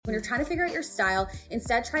When you're trying to figure out your style,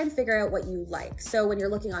 instead try and figure out what you like. So when you're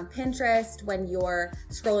looking on Pinterest, when you're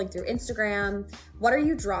scrolling through Instagram, what are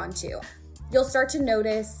you drawn to? You'll start to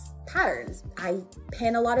notice patterns. I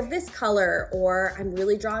pin a lot of this color, or I'm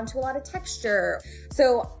really drawn to a lot of texture.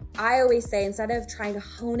 So I always say, instead of trying to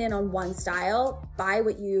hone in on one style, buy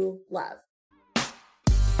what you love.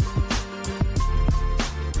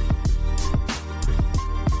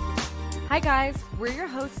 Hi guys, we're your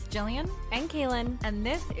hosts Jillian and Kaylin, and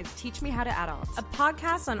this is Teach Me How to Adult, a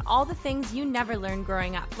podcast on all the things you never learned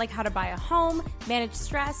growing up, like how to buy a home, manage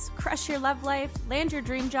stress, crush your love life, land your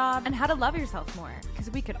dream job, and how to love yourself more, because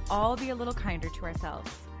we could all be a little kinder to ourselves.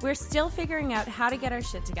 We're still figuring out how to get our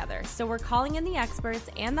shit together, so we're calling in the experts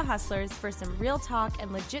and the hustlers for some real talk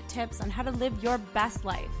and legit tips on how to live your best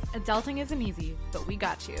life. Adulting isn't easy, but we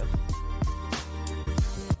got you.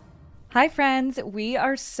 Hi friends, we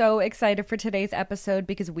are so excited for today's episode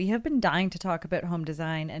because we have been dying to talk about home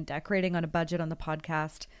design and decorating on a budget on the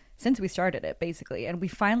podcast since we started it, basically. And we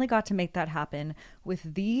finally got to make that happen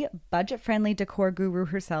with the budget-friendly decor guru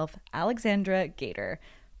herself, Alexandra Gator.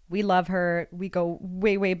 We love her. We go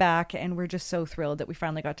way, way back, and we're just so thrilled that we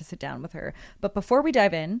finally got to sit down with her. But before we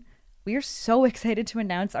dive in, we are so excited to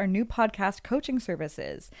announce our new podcast coaching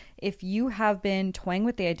services. If you have been toying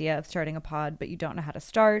with the idea of starting a pod, but you don't know how to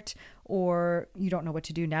start, or you don't know what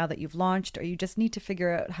to do now that you've launched, or you just need to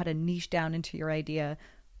figure out how to niche down into your idea,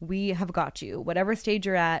 we have got you. Whatever stage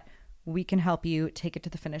you're at, we can help you take it to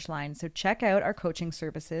the finish line. So check out our coaching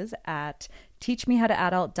services at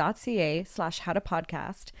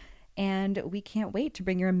teachmehowtoadult.ca/howtopodcast. And we can't wait to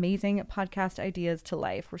bring your amazing podcast ideas to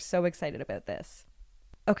life. We're so excited about this.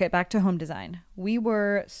 Okay, back to home design. We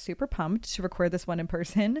were super pumped to record this one in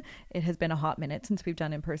person. It has been a hot minute since we've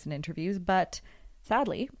done in-person interviews, but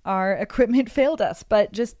sadly, our equipment failed us.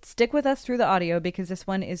 But just stick with us through the audio because this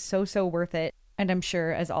one is so worth it. And I'm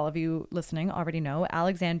sure, as all of you listening already know,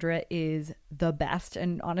 Alexandra is the best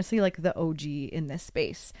and honestly like the OG in this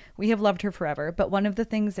space. We have loved her forever, but one of the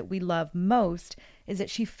things that we love most is that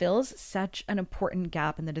she fills such an important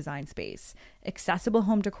gap in the design space. Accessible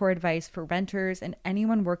home decor advice for renters and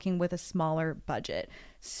anyone working with a smaller budget.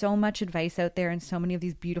 So much advice out there and so many of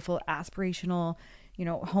these beautiful aspirational,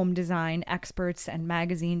 home design experts and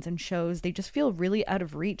magazines and shows. They just feel really out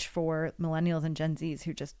of reach for millennials and Gen Zs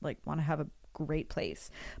who just want to have a great place.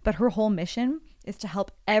 But her whole mission is to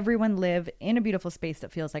help everyone live in a beautiful space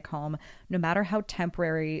that feels like home, no matter how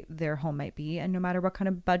temporary their home might be and no matter what kind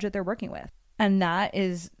of budget they're working with. And that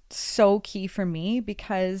is so key for me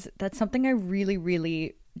because that's something I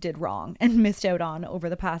really did wrong and missed out on over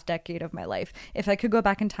the past decade of my life. If I could go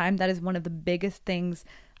back in time, that is one of the biggest things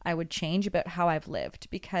I would change about how I've lived,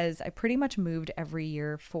 because I pretty much moved every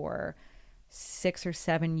year for 6 or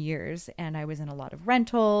 7 years, and I was in a lot of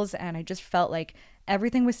rentals, and I just felt like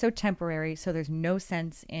everything was so temporary, so there's no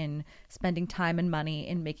sense in spending time and money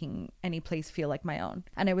in making any place feel like my own.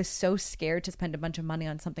 And I was so scared to spend a bunch of money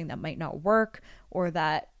on something that might not work, or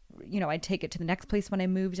that I'd take it to the next place when I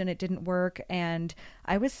moved and it didn't work, and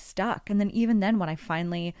I was stuck. And then even then, when I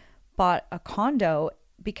finally bought a condo,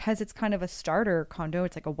 because it's kind of a starter condo,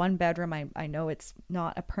 it's like a 1-bedroom, I know it's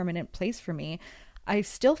not a permanent place for me, I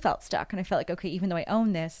still felt stuck. And I felt like, okay, even though I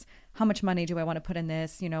own this, how much money do I want to put in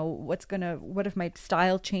this? What if my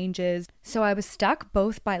style changes? So I was stuck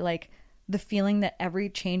both by the feeling that every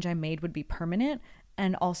change I made would be permanent,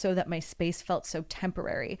 and also that my space felt so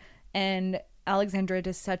temporary. And Alexandra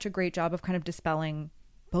does such a great job of kind of dispelling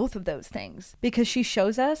both of those things, because she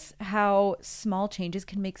shows us how small changes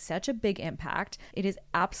can make such a big impact. It is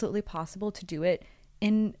absolutely possible to do it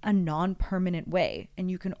in a non-permanent way, and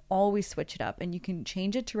you can always switch it up and you can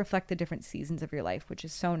change it to reflect the different seasons of your life, which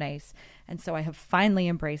is so nice. And so I have finally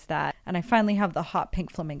embraced that, and I finally have the hot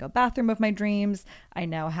pink flamingo bathroom of my dreams. I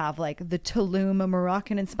now have the Tulum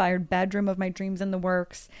Moroccan inspired bedroom of my dreams in the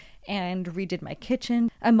works, and redid my kitchen.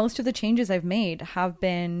 And most of the changes I've made have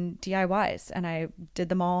been DIYs, and I did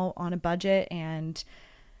them all on a budget, and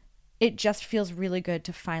it just feels really good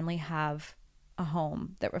to finally have a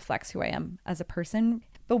home that reflects who I am as a person.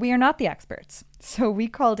 But we are not the experts. So we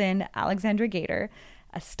called in Alexandra Gator,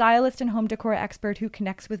 a stylist and home decor expert who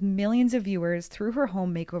connects with millions of viewers through her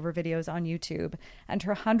home makeover videos on YouTube and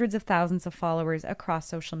her hundreds of thousands of followers across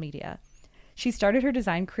social media. She started her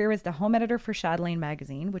design career as the home editor for Chatelaine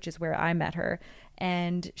magazine, which is where I met her,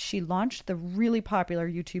 and she launched the really popular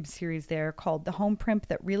YouTube series there called The Home Primp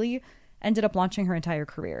that really ended up launching her entire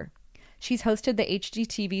career. She's hosted the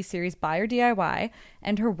HGTV series Buy or DIY,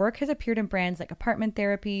 and her work has appeared in brands like Apartment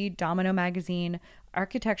Therapy, Domino Magazine,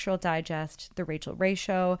 Architectural Digest, The Rachel Ray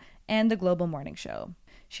Show, and The Global Morning Show.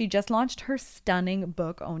 She just launched her stunning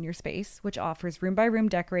book, Own Your Space, which offers room-by-room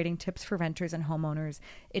decorating tips for renters and homeowners.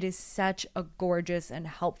 It is such a gorgeous and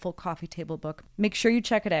helpful coffee table book. Make sure you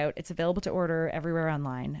check it out. It's available to order everywhere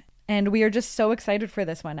online. And we are just so excited for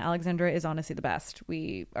this one. Alexandra is honestly the best.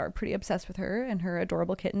 We are pretty obsessed with her and her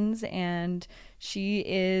adorable kittens, and she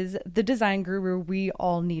is the design guru we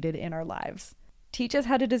all needed in our lives. Teach us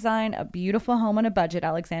how to design a beautiful home on a budget,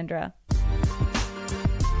 Alexandra.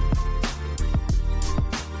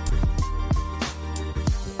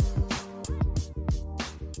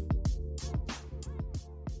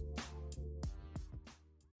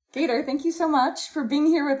 Gator, thank you so much for being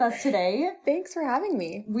here with us today. Thanks for having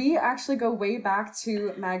me. We actually go way back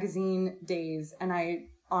to magazine days, and I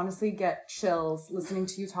honestly get chills listening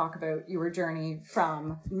to you talk about your journey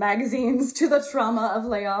from magazines to the trauma of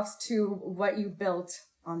layoffs to what you built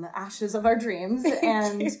on the ashes of our dreams.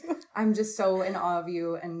 And I'm just so in awe of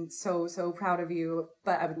you and so, so proud of you.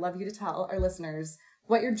 But I would love you to tell our listeners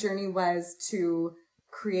what your journey was to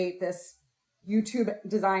create this YouTube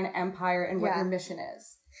design empire and what your mission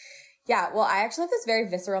is. Yeah, well, I actually have this very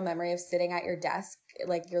visceral memory of sitting at your desk,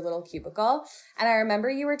 like your little cubicle. And I remember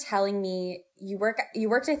you were telling me you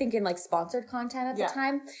worked, I think, in like sponsored content at the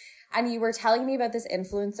time. And you were telling me about this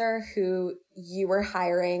influencer who you were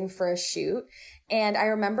hiring for a shoot. And I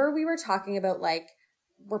remember we were talking about like,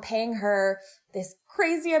 we're paying her this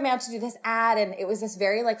crazy amount to do this ad. And it was this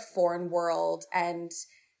very like foreign world. And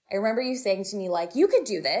I remember you saying to me, like, you could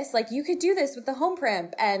do this. Like, you could do this with the home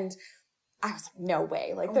primp. And I was like, no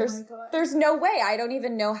way. Like, there's no way. I don't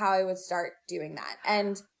even know how I would start doing that.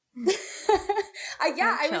 And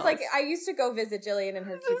I was like, I used to go visit Jillian in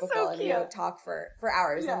her cubicle and talk for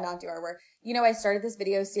hours and not do our work. I started this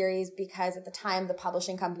video series because at the time, the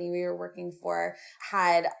publishing company we were working for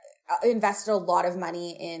had invested a lot of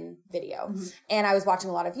money in video. Mm-hmm. And I was watching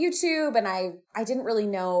a lot of YouTube, and I didn't really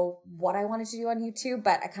know what I wanted to do on YouTube,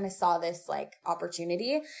 but I kind of saw this like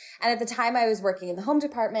opportunity. And at the time I was working in the home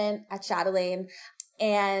department at Chatelaine,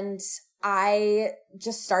 and I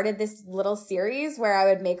just started this little series where I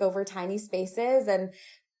would make over tiny spaces and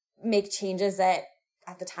make changes that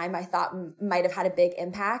at the time I thought might have had a big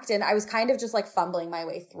impact. And I was kind of just like fumbling my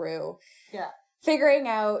way through. Yeah. Figuring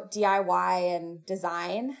out DIY and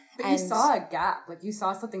design. But you saw a gap. Like, you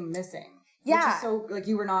saw something missing. Yeah. Which is so, like,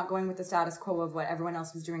 you were not going with the status quo of what everyone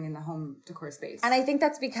else was doing in the home decor space. And I think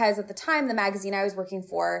that's because at the time, the magazine I was working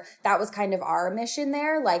for, that was kind of our mission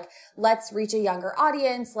there. Like, let's reach a younger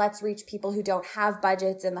audience. Let's reach people who don't have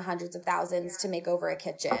budgets in the hundreds of thousands to make over a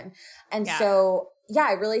kitchen. And so,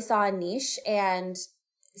 I really saw a niche, and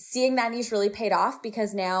seeing that niche really paid off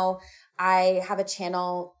because now I have a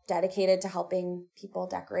channel dedicated to helping people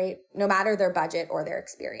decorate, no matter their budget or their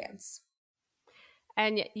experience.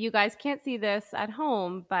 And you guys can't see this at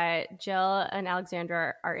home, but Jill and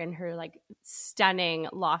Alexandra are in her like stunning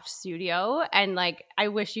loft studio. And like, I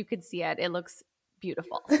wish you could see it. It looks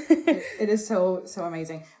beautiful. It is so, so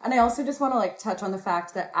amazing. And I also just want to like touch on the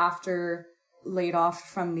fact that after laid off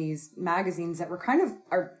from these magazines that were kind of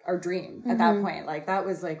our dream at that point, like that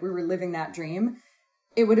was like, we were living that dream.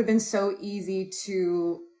 It would have been so easy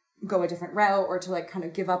to go a different route or to like kind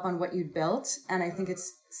of give up on what you'd built. And I think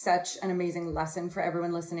it's such an amazing lesson for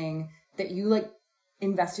everyone listening that you like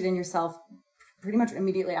invested in yourself pretty much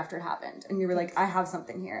immediately after it happened. And you were like, I have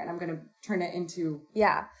something here and I'm going to turn it into.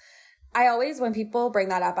 Yeah. I always, when people bring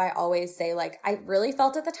that up, I always say like, I really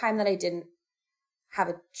felt at the time that I didn't have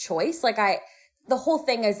a choice. Like the whole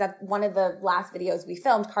thing is that one of the last videos we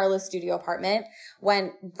filmed, Carla's studio apartment,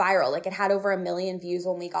 went viral. Like it had over 1 million views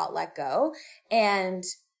when we got let go. And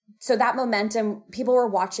so that momentum, people were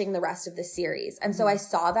watching the rest of the series. And so I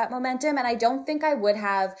saw that momentum, and I don't think I would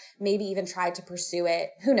have maybe even tried to pursue it.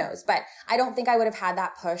 Who knows? But I don't think I would have had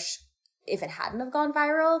that push if it hadn't have gone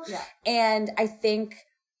viral. Yeah. And I think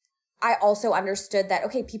I also understood that,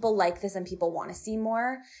 okay, people like this and people want to see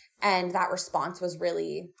more. And that response was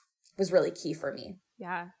really key for me.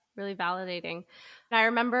 Yeah, really validating. And I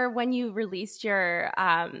remember when you released your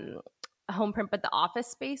home print, but the office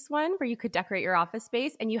space one where you could decorate your office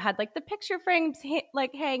space, and you had like the picture frames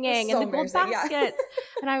like hanging and the gold baskets.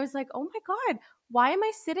 And I was like, oh my God, why am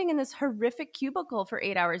I sitting in this horrific cubicle for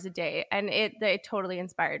 8 hours a day? And it totally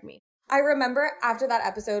inspired me. I remember after that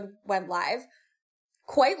episode went live,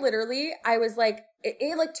 quite literally, I was like,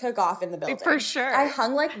 it like took off in the building. For sure. I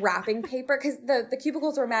hung like wrapping paper because the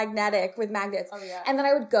cubicles were magnetic with magnets. Oh, yeah. And then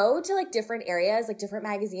I would go to like different areas, like different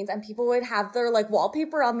magazines, and people would have their like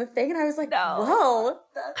wallpaper on the thing. And I was like, whoa.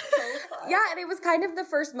 That's so fun. Yeah. And it was kind of the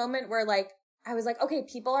first moment where like, I was like, okay,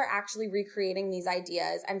 people are actually recreating these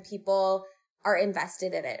ideas and people are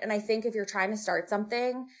invested in it. And I think if you're trying to start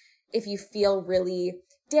something, if you feel really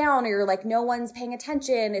down or you're like, no one's paying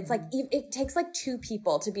attention. It's like, it takes like 2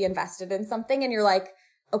 people to be invested in something. And you're like,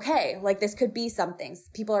 okay, like this could be something.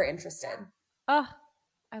 People are interested. Oh,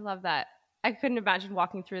 I love that. I couldn't imagine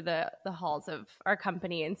walking through the halls of our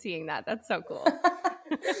company and seeing that. That's so cool.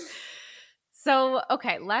 So,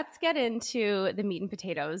 okay, let's get into the meat and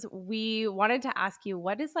potatoes. We wanted to ask you,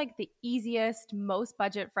 what is like the easiest, most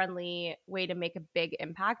budget-friendly way to make a big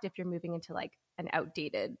impact if you're moving into like an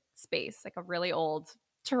outdated space, like a really old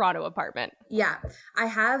Toronto apartment? Yeah, I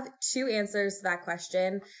have 2 answers to that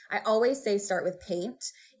question. I always say start with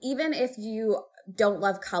paint. Even if you don't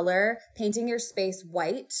love color, painting your space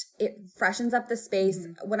white, it freshens up the space.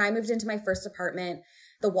 When I moved into my first apartment,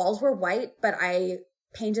 the walls were white, but I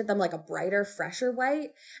painted them like a brighter, fresher white.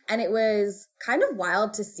 And it was kind of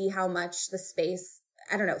wild to see how much the space,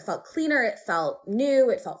 I don't know, it felt cleaner, it felt new,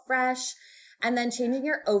 it felt fresh. And then changing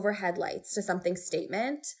your overhead lights to something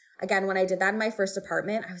statement. Again, when I did that in my first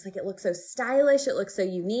apartment, I was like, it looks so stylish, it looks so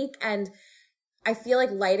unique. And I feel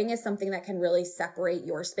like lighting is something that can really separate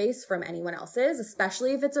your space from anyone else's,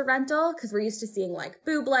 especially if it's a rental, because we're used to seeing like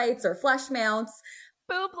boob lights or flush mounts.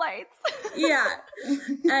 Boob lights. Yeah.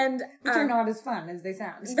 And which are not as fun as they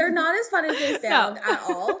sound. They're not as fun as they sound at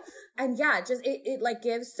all. And yeah, just it like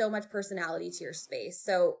gives so much personality to your space.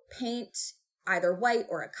 So paint either white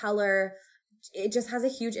or a color, it just has a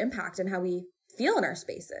huge impact on how we feel in our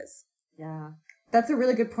spaces. Yeah. That's a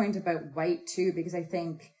really good point about white too, because I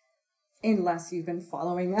think unless you've been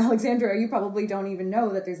following Alexandra, you probably don't even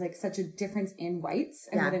know that there's like such a difference in whites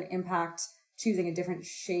and what an impact choosing a different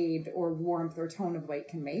shade or warmth or tone of white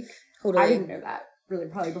can make. Totally. I didn't know that really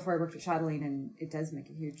probably before I worked at Chatelaine, and it does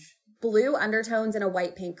make a huge... Blue undertones in a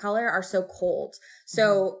white paint color are so cold.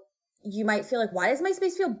 So you might feel like, why does my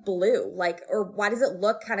space feel blue? Like, or why does it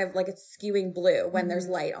look kind of like it's skewing blue when there's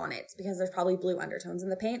light on it? It's because there's probably blue undertones in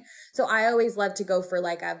the paint. So I always love to go for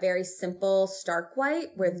like a very simple stark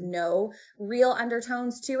white with no real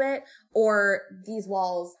undertones to it, or these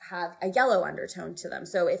walls have a yellow undertone to them.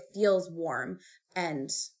 So it feels warm and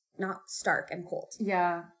not stark and cold.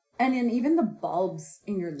 Yeah. And then even the bulbs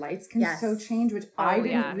in your lights can so change, which I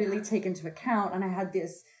didn't really take into account. And I had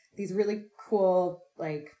these really cool,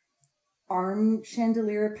 like, arm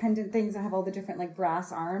chandelier pendant things that have all the different like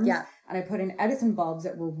brass arms. Yeah. And I put in Edison bulbs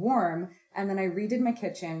that were warm. And then I redid my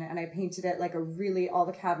kitchen and I painted it like all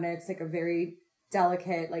the cabinets, like a very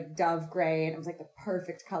delicate, like dove gray. And it was like the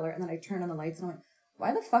perfect color. And then I turned on the lights and I went,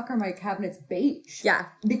 why the fuck are my cabinets beige? Yeah.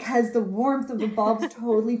 Because the warmth of the bulbs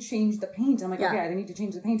totally changed the paint. I'm like, okay, I need to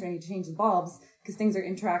change the paint or I need to change the bulbs because things are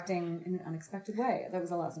interacting in an unexpected way. That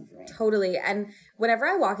was a lesson for me. Totally. And whenever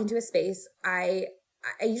I walk into a space, I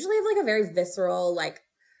usually have like a very visceral like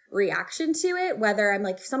reaction to it, whether I'm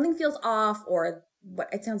like, if something feels off or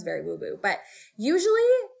what, it sounds very woo-woo, but usually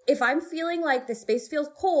if I'm feeling like the space feels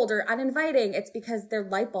cold or uninviting, it's because their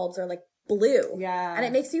light bulbs are like blue. Yeah. And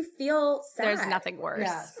it makes you feel sad. There's nothing worse.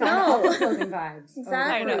 Yeah. No. Closing vibes.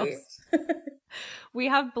 Exactly. I know. We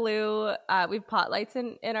have blue, we have pot lights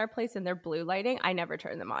in our place and they're blue lighting. I never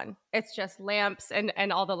turn them on. It's just lamps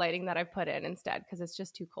and all the lighting that I've put in instead because it's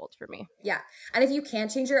just too cold for me. Yeah. And if you can't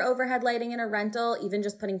change your overhead lighting in a rental, even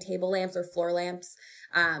just putting table lamps or floor lamps,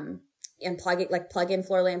 and plug in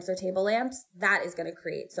floor lamps or table lamps, that is going to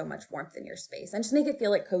create so much warmth in your space and just make it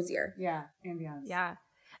feel like cozier. Yeah. Ambiance. Yeah.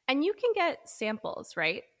 And you can get samples,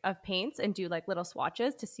 right, of paints and do like little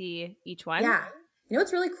swatches to see each one. Yeah. You know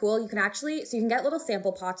what's really cool? You can get little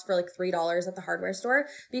sample pots for like $3 at the hardware store,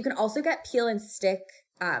 but you can also get peel and stick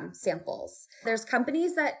samples. There's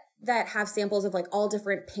companies that have samples of like all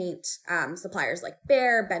different paint suppliers like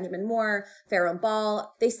Behr, Benjamin Moore, Farrow &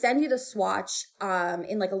 Ball. They send you the swatch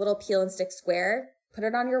in like a little peel and stick square. Put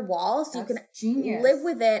it on your wall so you can live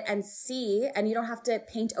with it and see, and you don't have to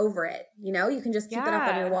paint over it. You know, you can just keep it up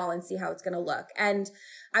on your wall and see how it's going to look. And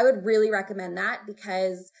I would really recommend that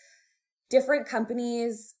because different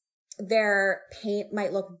companies, their paint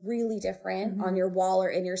might look really different on your wall or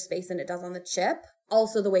in your space than it does on the chip.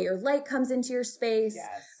 Also, the way your light comes into your space.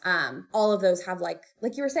 Yes. All of those have like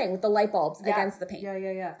you were saying with the light bulbs against the paint.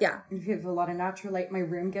 Yeah. If you have a lot of natural light, my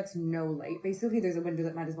room gets no light. Basically, there's a window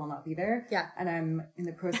that might as well not be there. Yeah. And I'm in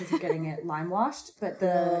the process of getting it lime washed, but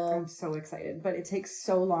I'm so excited. But it takes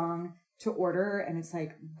so long to order, and it's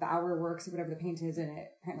like Bauer Works or whatever the paint is, and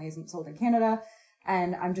it apparently isn't sold in Canada.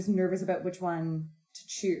 And I'm just nervous about which one to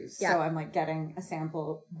choose. Yeah. So I'm like getting a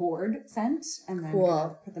sample board sent and then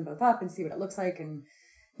gonna put them both up and see what it looks like. And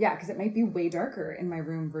yeah, because it might be way darker in my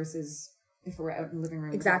room versus if we're out in the living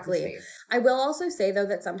room. Exactly. I will also say though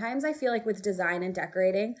that sometimes I feel like with design and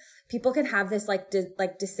decorating, people can have this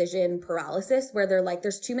decision paralysis where they're like,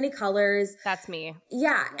 there's too many colors. That's me.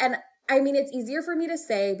 Yeah. And I mean, it's easier for me to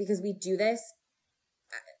say because we do this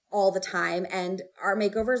all the time and our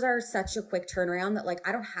makeovers are such a quick turnaround that like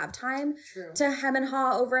I don't have time to hem and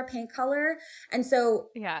haw over a paint color. And so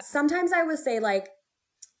sometimes I would say like,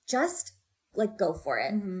 just like go for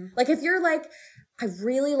it. Like if you're like, I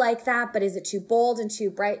really like that, but is it too bold and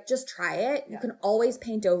too bright? Just try it. You can always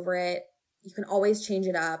paint over it. You can always change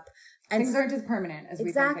it up. And things aren't as permanent as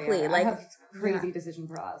we think they are. Like, I have crazy decision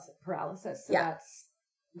paralysis. So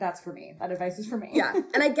that's for me. That advice is for me. Yeah.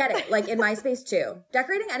 And I get it. Like in my space too.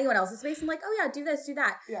 Decorating anyone else's space, I'm like, oh yeah, do this, do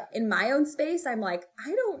that. Yeah. In my own space, I'm like,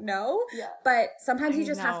 I don't know. Yeah. But sometimes you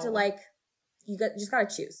just have to like, just gotta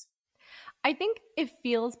choose. I think it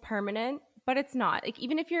feels permanent, but it's not. Like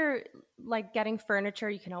even if you're like getting furniture,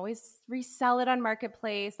 you can always resell it on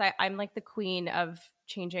Marketplace. I'm like the queen of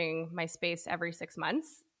changing my space every 6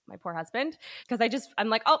 months. My poor husband, because I'm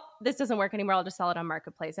like, oh, this doesn't work anymore. I'll just sell it on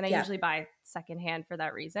Marketplace. And I usually buy secondhand for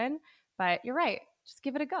that reason. But you're right. Just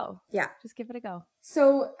give it a go. Yeah. Just give it a go.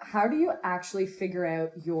 So how do you actually figure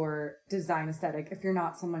out your design aesthetic if you're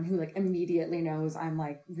not someone who like immediately knows I'm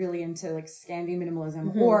like really into like Scandi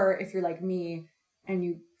minimalism, or if you're like me and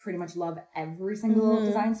you pretty much love every single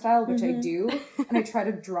design style, which I do. And I try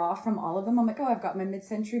to draw from all of them. I'm like, oh, I've got my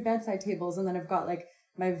mid-century bedside tables. And then I've got like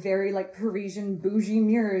my very like Parisian bougie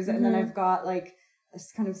mirrors. And then I've got like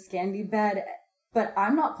this kind of Scandi bed, but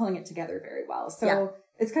I'm not pulling it together very well. So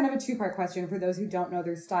it's kind of a two-part question for those who don't know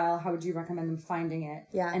their style. How would you recommend them finding it?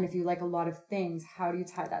 Yeah. And if you like a lot of things, how do you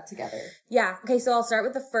tie that together? Yeah. Okay. So I'll start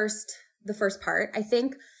with the first part. I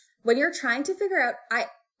think when you're trying to figure out,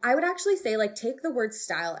 I would actually say like take the word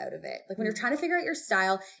style out of it. Like when you're trying to figure out your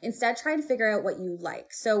style, instead try and figure out what you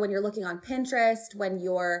like. So when you're looking on Pinterest, when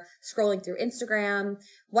you're scrolling through Instagram,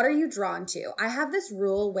 what are you drawn to? I have this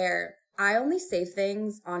rule where I only save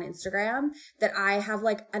things on Instagram that I have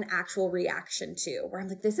like an actual reaction to, where I'm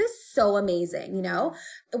like, this is so amazing, you know?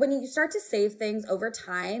 When you start to save things over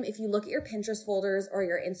time, if you look at your Pinterest folders or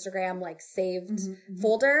your Instagram like saved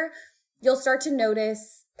folder, you'll start to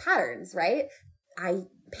notice patterns, right? I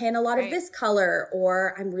pin a lot of this color,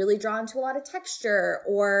 or I'm really drawn to a lot of texture,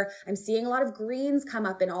 or I'm seeing a lot of greens come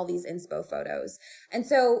up in all these inspo photos. And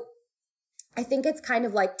so I think it's kind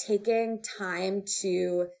of like taking time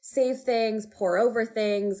to save things, pour over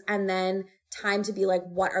things, and then time to be like,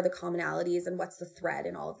 what are the commonalities and what's the thread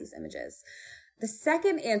in all of these images? The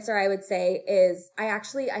second answer I would say is I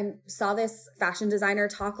saw this fashion designer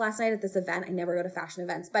talk last night at this event. I never go to fashion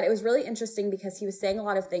events, but it was really interesting because he was saying a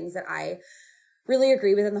lot of things that I really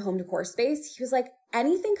agree with in the home decor space. He was like,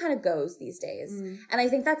 anything kind of goes these days. And I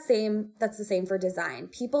think that's the same for design.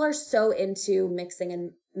 People are so into mixing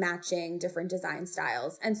and matching different design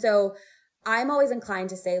styles. And so I'm always inclined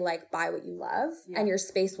to say like, buy what you love and your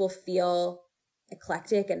space will feel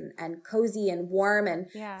eclectic and cozy and warm. And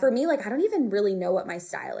for me, like, I don't even really know what my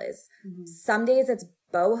style is. Some days it's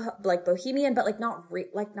bohemian, but like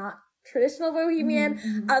not traditional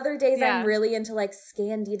bohemian. Other days I'm really into like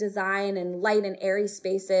Scandi design and light and airy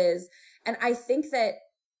spaces. And I think that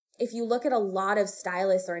if you look at a lot of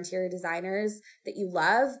stylists or interior designers that you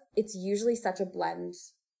love, it's usually such a blend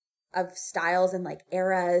of styles and like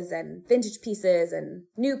eras and vintage pieces and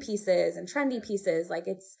new pieces and trendy pieces. Like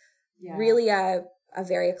it's really a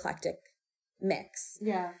very eclectic mix.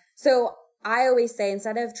 Yeah. So I always say,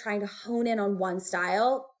 instead of trying to hone in on one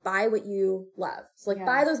style, buy what you love. So like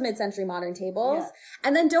buy those mid-century modern tables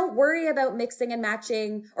and then don't worry about mixing and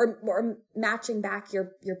matching or matching back your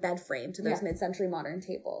bed frame to those mid-century modern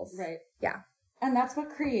tables. Right. Yeah. And that's what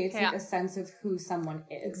creates like a sense of who someone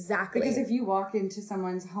is. Exactly. Because if you walk into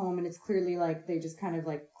someone's home and it's clearly like they just kind of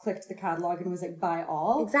like clicked the catalog and was like, buy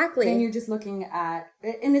all. Exactly. Then you're just looking at,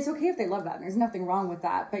 and it's okay if they love that. And there's nothing wrong with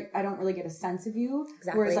that. But I don't really get a sense of you.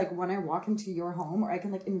 Exactly. Whereas like when I walk into your home, or I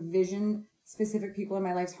can like envision specific people in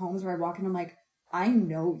my life's homes where I walk in, I'm like, I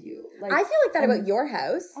know you. Like, I feel like that about your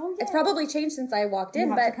house. Oh, yeah. It's probably changed since I walked in.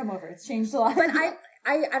 You have to come over. It's changed a lot. But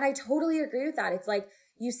I totally agree with that. It's like,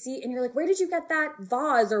 you see, and you're like, where did you get that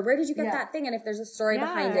vase? Or where did you get that thing? And if there's a story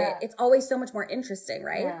behind it, it's always so much more interesting,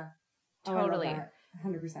 right? Yeah. Totally. Oh,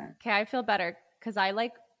 100%. Okay, I feel better because I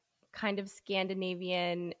like kind of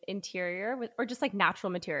Scandinavian interior or just like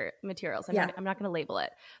natural materials. I'm not going to label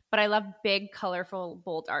it, but I love big, colorful,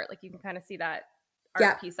 bold art. Like you can kind of see that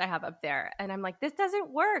art piece I have up there. And I'm like, this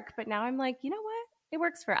doesn't work. But now I'm like, you know what? It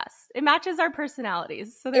works for us. It matches our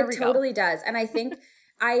personalities. So there we go. It totally does. And I think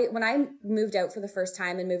when I moved out for the first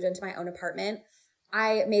time and moved into my own apartment,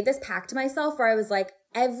 I made this pact to myself where I was like,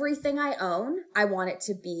 everything I own, I want it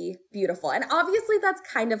to be beautiful. And obviously that's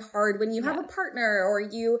kind of hard when you have a partner or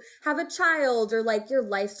you have a child or like your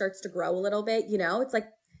life starts to grow a little bit, you know? It's like,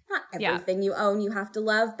 not everything you own you have to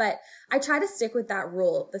love, but I try to stick with that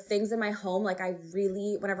rule. The things in my home, like I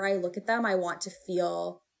really, whenever I look at them, I want to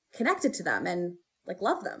feel connected to them and like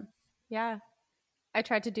love them. Yeah. I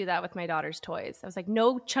tried to do that with my daughter's toys. I was like,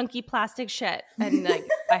 no chunky plastic shit. And like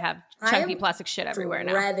I have chunky plastic shit everywhere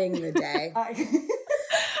now. Dreading the day.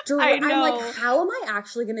 I know. I'm like, how am I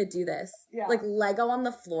actually going to do this? Yeah. Like Lego on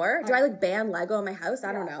the floor? Do I like ban Lego in my house?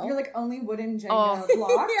 I don't know. You're like only wooden Jenga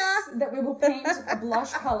blocks that we will paint a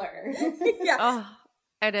blush color. Yeah. Oh,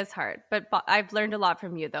 it is hard. But I've learned a lot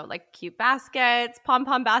from you though. Like cute baskets,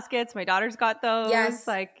 pom-pom baskets. My daughter's got those. Yes.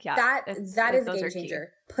 Like, yeah. That is a game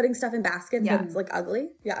changer. Putting stuff in baskets that's like ugly.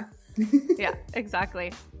 Yeah. Yeah,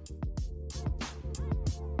 exactly.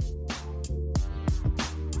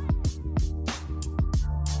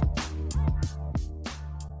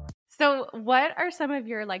 So what are some of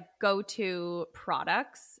your like go-to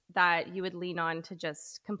products that you would lean on to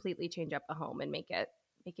just completely change up a home and make it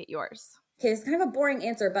yours? Okay, it's kind of a boring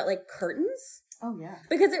answer, but like curtains. Oh, yeah.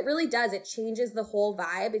 Because it really does. It changes the whole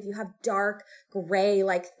vibe. If you have dark, gray,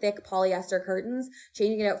 like thick polyester curtains,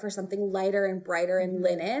 changing it out for something lighter and brighter and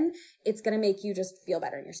linen, it's going to make you just feel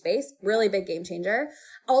better in your space. Really big game changer.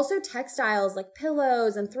 Also textiles like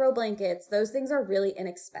pillows and throw blankets. Those things are really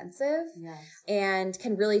inexpensive and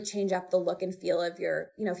can really change up the look and feel of your,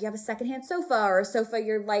 you know, if you have a secondhand sofa or a sofa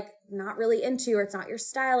you're like not really into or it's not your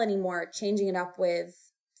style anymore, changing it up with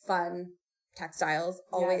fun textiles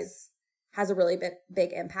always has a really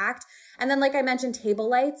big impact. And then, like I mentioned, table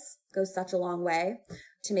lights goes such a long way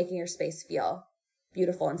to making your space feel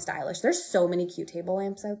beautiful and stylish. There's so many cute table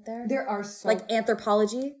lamps out there. There are so like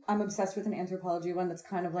Anthropologie. I'm obsessed with an Anthropologie one that's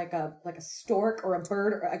kind of like a stork or a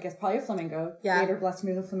bird, or I guess probably a flamingo. Yeah. Later blessed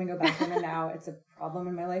me with a flamingo back then, and now it's a problem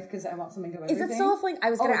in my life because I want flamingo everything. Is it still a flamingo?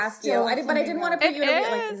 I was going to ask you, but I didn't want to put you in a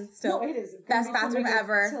like. Is it still? No, it is. Best bathroom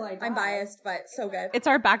ever. I'm biased, but so good. It's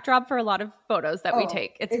our backdrop for a lot of photos that we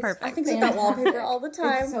take. It's perfect. I think about that wallpaper all the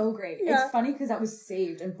time. It's so great. Yeah. It's funny because that was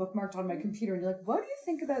saved and bookmarked on my computer, and you're like, "What do you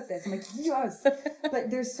think about this?" I'm like, "Yes,"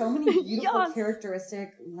 but there's so many beautiful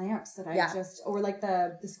characteristic lamps that I just, or like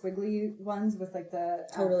the squiggly ones with like the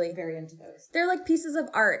very into those. They're like pieces of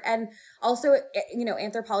art, and also you know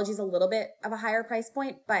Anthropologie is a little bit of a higher price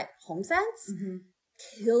point, but HomeSense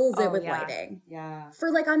kills it with lighting. Yeah,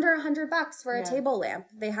 for like under $100 for a table lamp,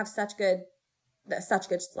 they have such good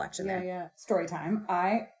selection there. Yeah. Story time.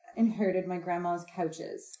 I inherited my grandma's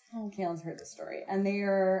couches. Kaylin's heard this story, and they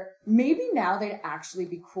are maybe now they'd actually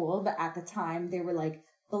be cool, but at the time they were like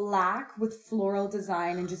black with floral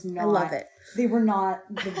design and just not. I love it. They were not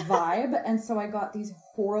the vibe, and so I got these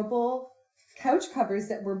horrible couch covers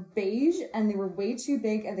that were beige and they were way too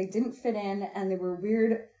big and they didn't fit in and they were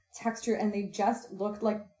weird texture and they just looked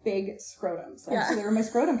like big scrotums. And so they were my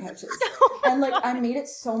scrotum couches. And like I made it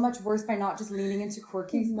so much worse by not just leaning into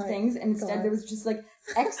quirky things, and instead there was just like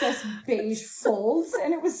excess beige folds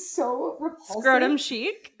and it was so repulsive. Scrotum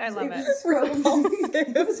chic. I love it.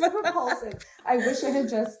 It was repulsive. I wish I had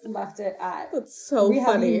just left it at that's so we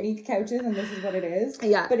funny. have unique couches and this is what it is.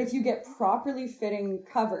 Yeah. But if you get properly fitting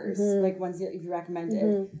covers, like ones that you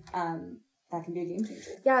recommended, that can be a game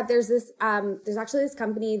changer. Yeah, there's actually this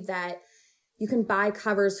company that you can buy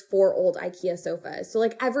covers for old IKEA sofas. So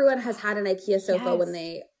like everyone has had an IKEA sofa when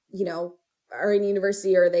they, you know, are in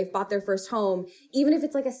university or they've bought their first home. Even if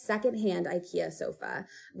it's like a secondhand IKEA sofa,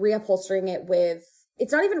 reupholstering it with,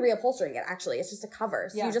 it's not even reupholstering it actually, it's just a cover.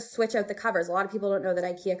 So you just switch out the covers. A lot of people don't know that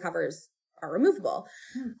IKEA covers are removable.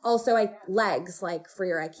 Also, legs like for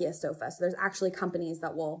your IKEA sofa. So there's actually companies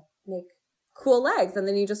that will make cool legs and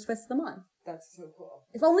then you just twist them on. That's so cool.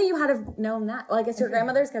 If only you had have known that. Well, I guess your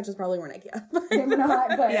grandmother's couches probably weren't IKEA. They're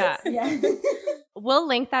not, but yeah. We'll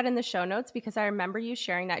link that in the show notes because I remember you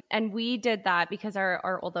sharing that. And we did that because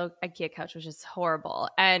our old IKEA couch was just horrible.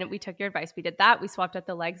 And we took your advice. We did that. We swapped out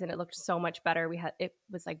the legs and it looked so much better. It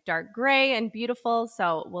was like dark gray and beautiful.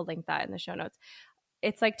 So we'll link that in the show notes.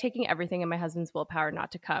 It's like taking everything in my husband's willpower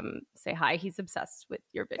not to come say hi. He's obsessed with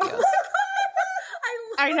your videos. Oh my God.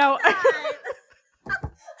 I know.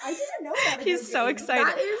 I didn't know that. He's so excited.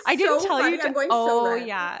 That is I didn't so tell funny. you. I'm going so red.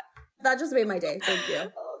 Yeah. That just made my day. Thank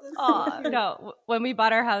you. Oh, no. When we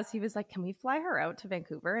bought our house, he was like, can we fly her out to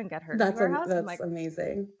Vancouver and get her to our house? That's like,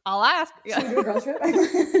 amazing. I'll ask. Should we do a girl trip?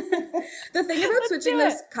 The thing about switching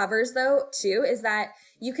those covers, though, too, is that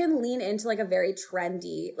you can lean into like a very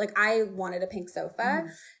trendy, like I wanted a pink sofa.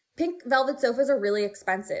 Pink velvet sofas are really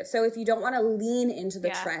expensive. So if you don't want to lean into the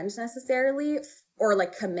trend necessarily or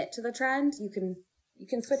like commit to the trend, you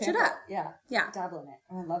can switch it up. Yeah. Dabble in it.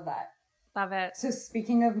 Oh, I love that. Love it. So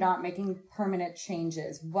speaking of not making permanent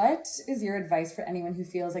changes, what is your advice for anyone who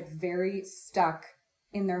feels like very stuck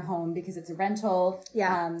in their home because it's a rental.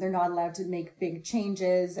 Yeah. They're not allowed to make big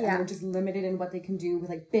changes, and they're just limited in what they can do with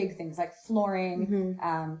like big things like flooring,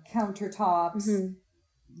 countertops,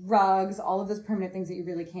 rugs, all of those permanent things that you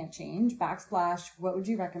really can't change. Backsplash, what would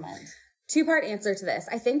you recommend? Two-part answer to this.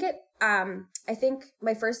 I think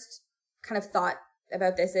my first kind of thought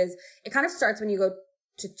about this is it kind of starts when you go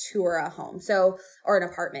to tour a home, or an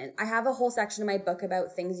apartment. I have a whole section in my book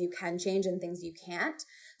about things you can change and things you can't.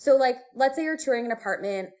 So like, let's say you're touring an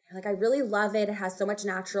apartment, like, I really love it. It has so much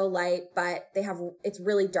natural light, but it's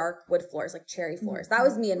really dark wood floors, like cherry floors. That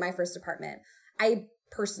was me in my first apartment. I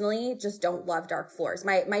personally just don't love dark floors.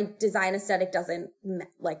 My design aesthetic doesn't,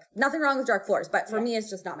 like, nothing wrong with dark floors, but for me, it's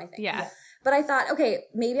just not my thing. Yeah. But I thought, okay,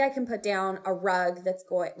 maybe I can put down a rug that's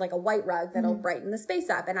like a white rug that'll brighten the space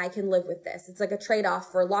up, and I can live with this. It's like a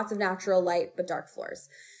trade-off for lots of natural light, but dark floors.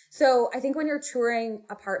 So I think when you're touring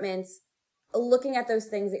apartments, looking at those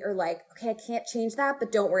things that you're like, okay, I can't change that,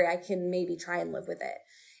 but don't worry, I can maybe try and live with it.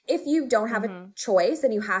 If you don't have a choice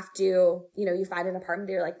and you have to, you find an apartment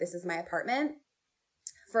that you're like, this is my apartment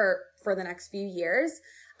for the next few years,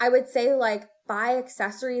 I would say like buy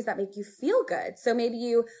accessories that make you feel good. So maybe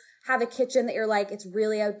you have a kitchen that you're like, it's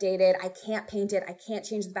really outdated. I can't paint it. I can't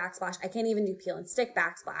change the backsplash. I can't even do peel and stick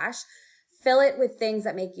backsplash. Fill it with things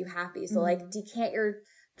that make you happy. So like decant your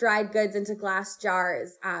dried goods into glass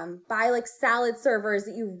jars. Buy like salad servers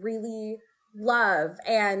that you really love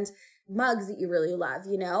and mugs that you really love,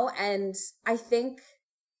 And I think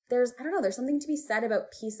there's something to be said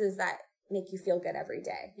about pieces that make you feel good every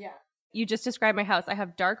day. Yeah. You just described my house. I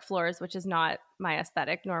have dark floors, which is not my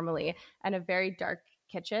aesthetic normally, and a very dark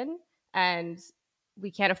kitchen, and we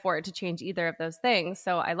can't afford to change either of those things.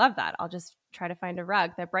 So I love that. I'll just try to find a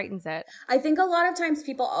rug that brightens it. I think a lot of times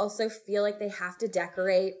people also feel like they have to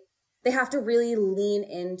decorate. They have to really lean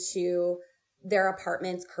into their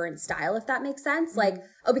apartment's current style, if that makes sense. Like,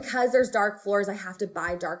 because there's dark floors, I have to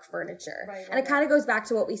buy dark furniture. Right, and it kind of goes back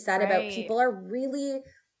to what we said about people are really,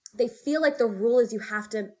 they feel like the rule is you have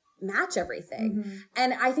to match everything.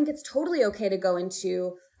 And I think it's totally okay to go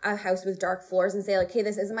into a house with dark floors and say like, hey,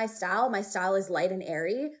 this isn't my style. My style is light and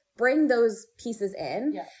airy. Bring those pieces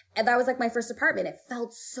in. Yeah. And that was like my first apartment. It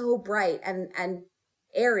felt so bright and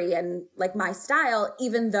airy and like my style,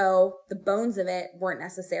 even though the bones of it weren't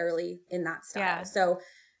necessarily in that style. Yeah. So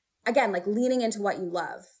again, like leaning into what you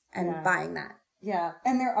love and buying that. Yeah.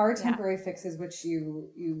 And there are temporary fixes, which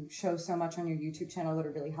you show so much on your YouTube channel that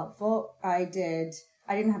are really helpful. I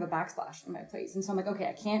didn't have a backsplash in my place. And so I'm like, okay,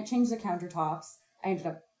 I can't change the countertops. I ended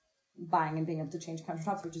up buying and being able to change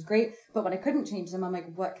countertops, which is great. But when I couldn't change them, I'm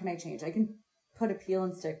like, what can I change? I can put a peel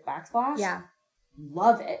and stick backsplash. Yeah.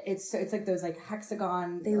 Love it. It's like those like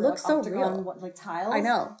hexagon. They look so real. Like tiles. I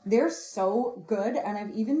know. They're so good. And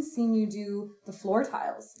I've even seen you do the floor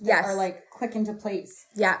tiles that are like click into place.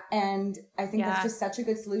 Yeah. And I think that's just such a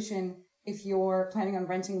good solution if you're planning on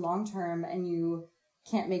renting long term and you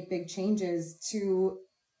can't make big changes to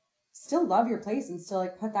still love your place and still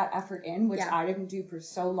like put that effort in, which I didn't do for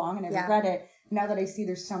so long, and I regret it now that I see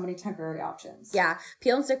there's so many temporary options. Yeah.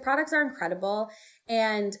 Peel and stick products are incredible.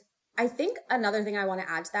 And I think another thing I want to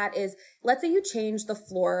add to that is, let's say you change the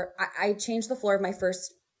floor. I changed the floor of my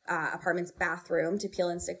first apartment's bathroom to peel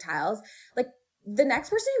and stick tiles. Like, the next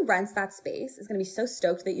person who rents that space is going to be so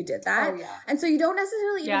stoked that you did that. Oh, yeah. And so you don't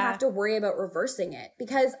necessarily even have to worry about reversing it,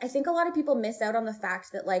 because I think a lot of people miss out on the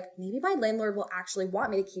fact that like, maybe my landlord will actually want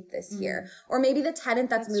me to keep this here. Or maybe the tenant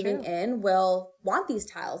that's moving in will want these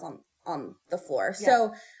tiles on the floor. Yeah.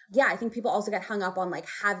 So I think people also get hung up on like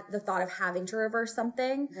the thought of having to reverse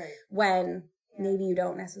something when maybe you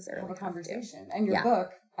don't necessarily have a conversation. And your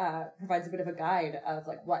book provides a bit of a guide of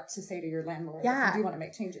like what to say to your landlord if you do want to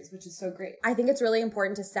make changes, which is so great. I think it's really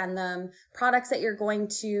important to send them products that you're going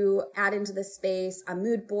to add into the space, a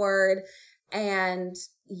mood board, and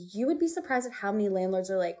you would be surprised at how many landlords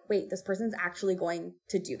are like, wait, this person's actually going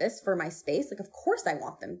to do this for my space? Like, of course I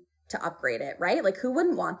want them to upgrade it, right? Like, who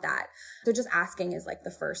wouldn't want that? So just asking is like the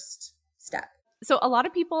first step. So a lot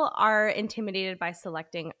of people are intimidated by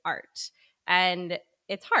selecting art, and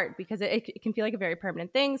it's hard because it can feel like a very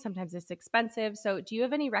permanent thing. Sometimes it's expensive. So do you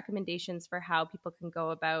have any recommendations for how people can go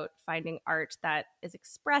about finding art that is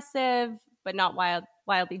expressive, but not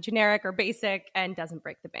wildly generic or basic and doesn't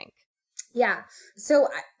break the bank? Yeah. So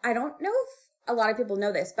I don't know if a lot of people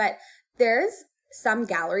know this, but there's some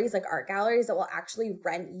galleries, like art galleries, that will actually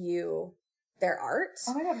rent you their art.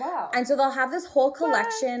 Oh my God, wow. And so they'll have this whole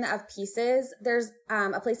collection of pieces. There's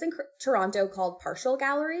a place in Toronto called Partial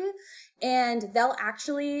Gallery, and they'll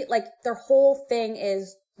actually, like, their whole thing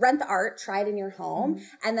is rent the art, try it in your home,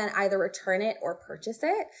 and then either return it or purchase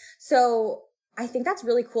it. So I think that's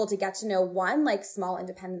really cool to get to know one, like small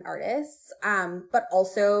independent artists, but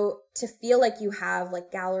also to feel like you have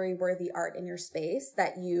like gallery worthy art in your space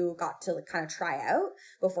that you got to like kind of try out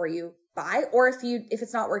before you buy. Or if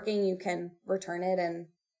it's not working, you can return it and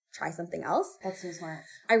try something else. That's so smart.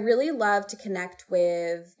 I really love to connect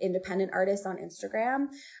with independent artists on Instagram,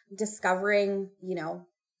 discovering,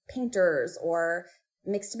 painters or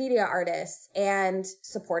mixed media artists and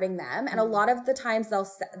supporting them. And a lot of the times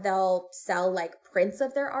they'll sell like prints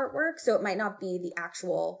of their artwork. So it might not be the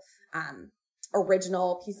actual,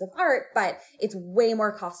 original piece of art, but it's way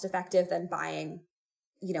more cost effective than buying,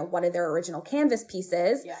 one of their original canvas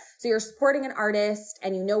pieces. Yeah. So you're supporting an artist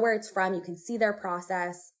and you know where it's from. You can see their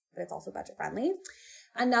process, but it's also budget friendly.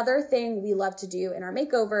 Another thing we love to do in our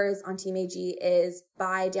makeovers on Team AG is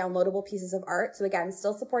buy downloadable pieces of art. So again,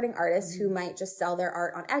 still supporting artists who might just sell their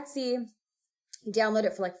art on Etsy. You download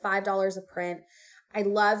it for like $5 a print. I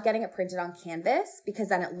love getting it printed on canvas because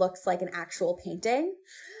then it looks like an actual painting.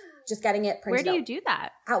 Just getting it printed. Where do you do that?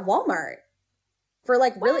 At Walmart. For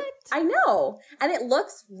like really, I know. And it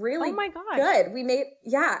looks really good. We made,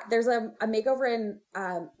 there's a makeover in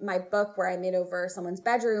my book where I made over someone's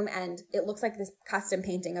bedroom and it looks like this custom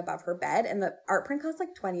painting above her bed and the art print costs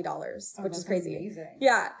like $20, which is crazy. Amazing.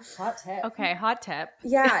 Yeah. Hot tip. Okay, hot tip.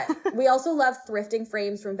 Yeah. We also love thrifting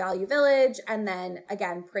frames from Value Village and then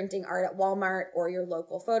again, printing art at Walmart or your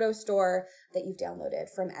local photo store that you've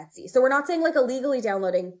downloaded from Etsy. So we're not saying like illegally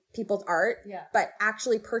downloading people's art, but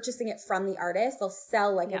actually purchasing it from the artist. They'll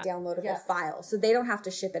sell like a downloadable file. So they don't have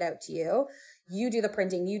to ship it out to you. You do the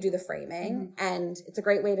printing, you do the framing, and it's a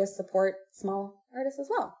great way to support small artists as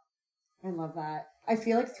well. I love that. I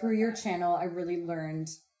feel like through your channel, I really learned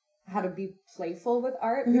how to be playful with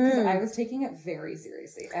art because I was taking it very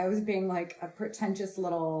seriously. I was being like a pretentious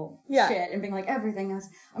little shit and being like, everything else,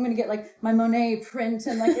 I'm going to get like my Monet print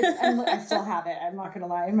and like, and I still have it. I'm not going to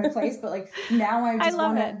lie in my place, but like now I just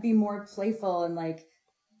want to be more playful and like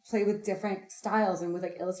play with different styles and with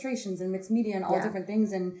like illustrations and mixed media and all different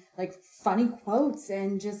things and like funny quotes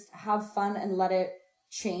and just have fun and let it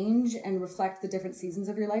change and reflect the different seasons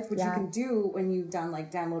of your life, which you can do when you've done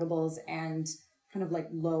like downloadables and kind of like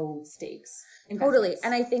low stakes investments. Totally.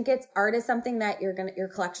 And I think art is something that your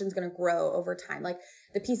collection's going to grow over time. Like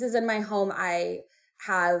the pieces in my home, I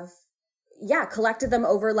have, collected them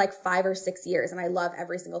over like 5 or 6 years. And I love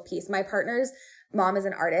every single piece. My partner's mom is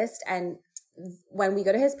an artist. And when we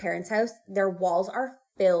go to his parents' house, their walls are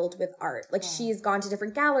filled with art. Like she's gone to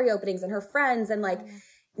different gallery openings and her friends and like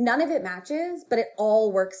none of it matches, but it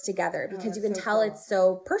all works together because you can tell it's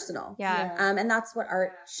so personal. Yeah. And that's what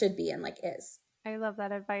art should be and like is. I love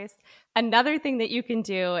that advice. Another thing that you can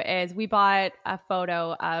do is we bought a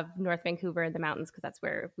photo of North Vancouver in the mountains because that's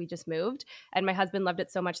where we just moved. And my husband loved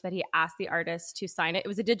it so much that he asked the artist to sign it. It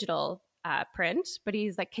was a digital print, but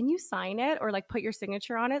he's like, can you sign it or like put your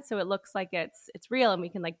signature on it so it looks like it's real and we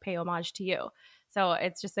can like pay homage to you. So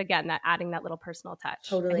it's just, again, that adding that little personal touch.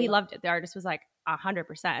 Totally. And he loved it. The artist was like, 100%.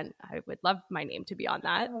 I would love my name to be on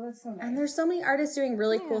that. Oh, that's so nice. And there's so many artists doing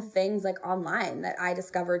really cool things like online that I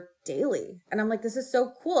discovered daily. And I'm like, this is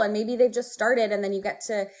so cool. And maybe they've just started and then you get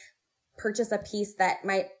to purchase a piece that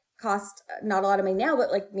might cost not a lot of money now,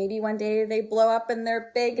 but like maybe one day they blow up and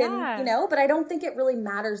they're big and, but I don't think it really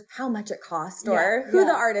matters how much it costs or who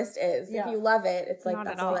the artist is. If you love it, it's like,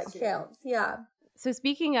 that's all that counts. Yeah. So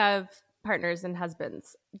speaking of partners and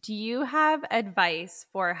husbands, do you have advice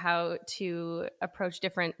for how to approach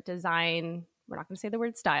different design, we're not going to say the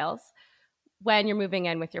word styles, when you're moving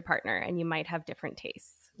in with your partner and you might have different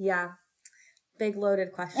tastes? Yeah. Big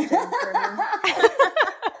loaded question for me.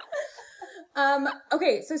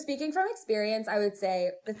 Okay, so speaking from experience, I would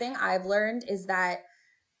say the thing I've learned is that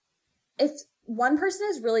if one person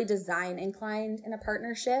is really design inclined in a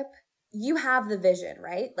partnership, you have the vision,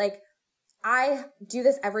 right? Like I do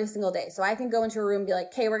this every single day. So I can go into a room and be like,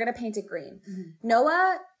 okay, we're going to paint it green.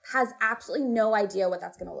 Noah has absolutely no idea what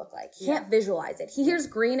that's going to look like. He can't visualize it. He hears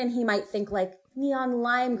green and he might think like neon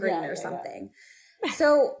lime green or something.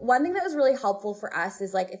 So one thing that was really helpful for us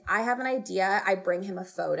is like, if I have an idea, I bring him a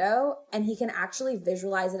photo and he can actually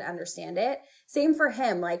visualize it and understand it. Same for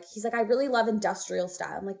him. Like, he's like, I really love industrial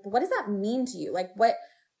style. I'm like, but what does that mean to you? Like, what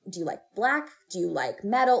do you like? Black? Do you like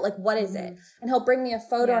metal? Like, what is it? And he'll bring me a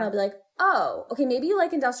photo and I'll be like, oh, okay, maybe you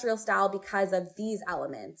like industrial style because of these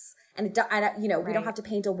elements. And we don't have to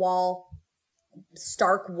paint a wall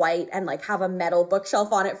stark white and like have a metal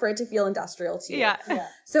bookshelf on it for it to feel industrial to you. Yeah.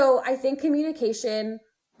 So I think communication,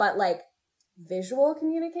 but like visual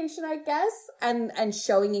communication, I guess, and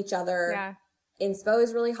showing each other inspo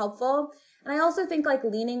is really helpful. And I also think like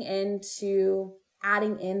leaning into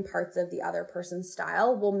adding in parts of the other person's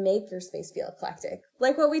style will make your space feel eclectic.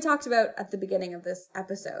 Like what we talked about at the beginning of this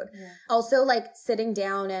episode. Yeah. Also, like sitting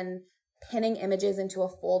down and pinning images into a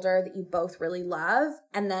folder that you both really love.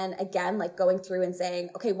 And then again, like going through and saying,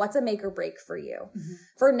 okay, what's a make or break for you? Mm-hmm.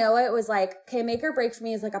 For Noah, it was like, okay, make or break for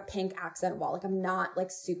me is like a pink accent wall. Like I'm not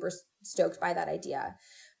like super stoked by that idea.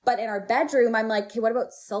 But in our bedroom, I'm like, okay, what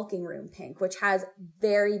about sulking room pink, which has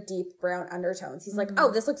very deep brown undertones? He's like,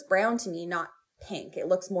 oh, this looks brown to me, not pink. It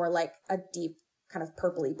looks more like a deep kind of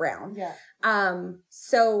purpley brown. Yeah.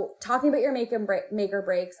 So talking about your make or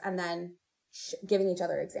breaks and then giving each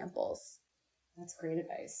other examples. That's great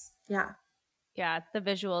advice. Yeah. Yeah, the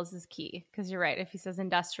visuals is key because you're right. If he says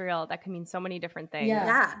industrial, that can mean so many different things.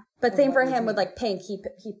 Yeah. But same for him with like pink. He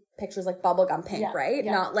pictures like bubblegum pink, right?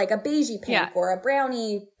 Yeah. Not like a beigey pink or a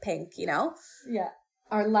brownie pink, you know? Yeah.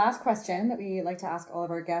 Our last question that we like to ask all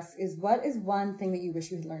of our guests is, what is one thing that you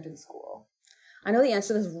wish you had learned in school? I know the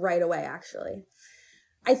answer to this right away, actually.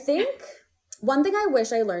 I think one thing I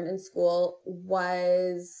wish I learned in school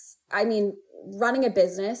was, running a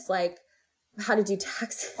business, like how to do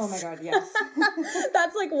taxes. Oh my God, yes.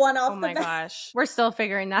 That's like one off the bat. Oh my gosh. We're still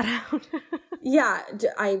figuring that out. Yeah,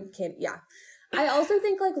 I can't, yeah. I also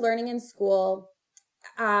think like learning in school,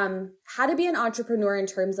 how to be an entrepreneur in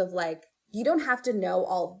terms of like, you don't have to know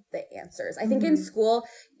all the answers. I think in school,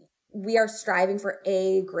 we are striving for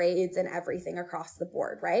A grades and everything across the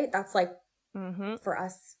board, right? That's like for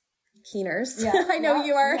us keeners. Yeah, I know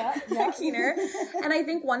you are a keener. And I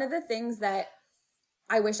think one of the things that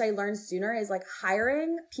I wish I learned sooner is like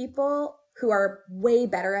hiring people who are way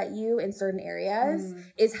better at you in certain areas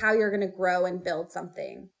is how you're going to grow and build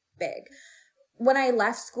something big. When I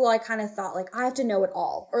left school, I kind of thought like, I have to know it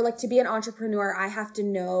all, or like to be an entrepreneur, I have to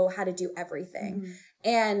know how to do everything.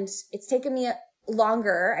 And it's taken me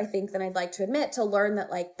longer, I think, than I'd like to admit to learn that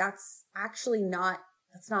like, that's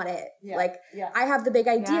not it. Yeah. Like I have the big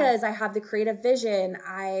ideas. I have the creative vision.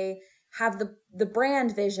 I have the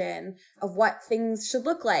brand vision of what things should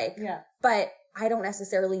look like. Yeah. But I don't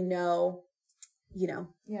necessarily know,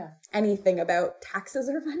 anything about taxes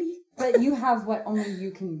or money. But you have what only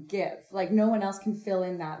you can give. Like no one else can fill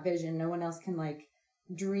in that vision. No one else can like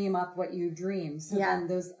dream up what you dream. So then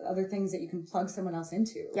those other things that you can plug someone else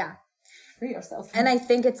into. Yeah. Free yourself. And I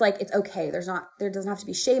think it's like, it's okay. There doesn't have to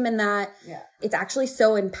be shame in that. Yeah. It's actually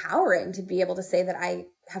so empowering to be able to say that I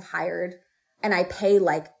have hired and I pay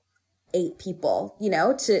like 8 people,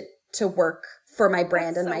 to work for my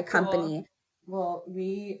brand and my company. Well,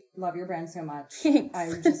 we love your brand so much. Thanks.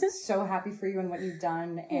 I'm just so happy for you and what you've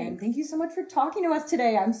done. And thank you so much for talking to us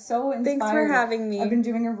today. I'm so inspired. Thanks for having me. I've been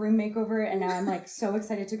doing a room makeover and now I'm like so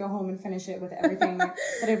excited to go home and finish it with everything that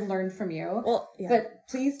I've learned from you. Well, But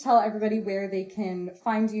please tell everybody where they can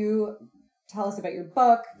find you. Tell us about your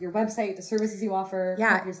book, your website, the services you offer.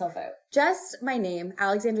 Help yourself out. Just my name,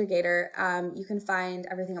 Alexandra Gator. You can find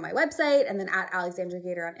everything on my website and then at Alexandra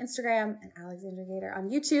Gator on Instagram and Alexandra Gator on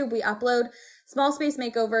YouTube. We upload small space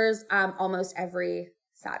makeovers almost every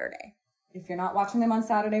Saturday. If you're not watching them on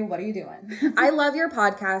Saturday, what are you doing? I love your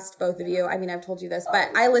podcast, both of you. I mean, I've told you this, but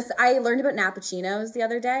I learned about Nappuccinos the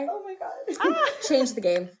other day. Oh my God. Changed the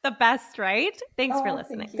game. The best, right? Thanks for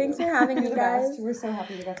listening. Thanks for having me, guys. We're so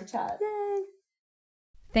happy we got to chat. Yay.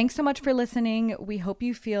 Thanks so much for listening. We hope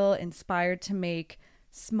you feel inspired to make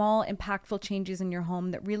small, impactful changes in your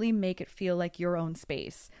home that really make it feel like your own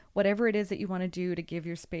space. Whatever it is that you want to do to give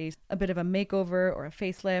your space a bit of a makeover or a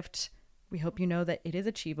facelift, we hope you know that it is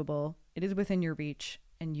achievable, it is within your reach,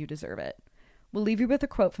 and you deserve it. We'll leave you with a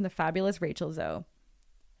quote from the fabulous Rachel Zoe.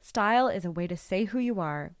 Style is a way to say who you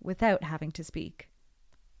are without having to speak.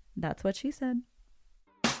 That's what she said.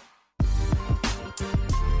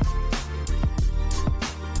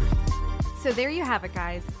 So there you have it,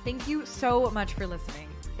 guys. Thank you so much for listening.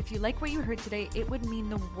 If you like what you heard today, it would mean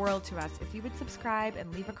the world to us if you would subscribe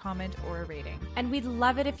and leave a comment or a rating. And we'd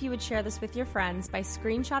love it if you would share this with your friends by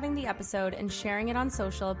screenshotting the episode and sharing it on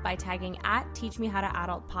social by tagging at Teach Me How to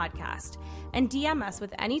Adult Podcast. And DM us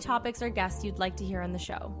with any topics or guests you'd like to hear on the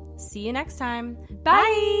show. See you next time.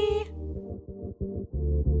 Bye!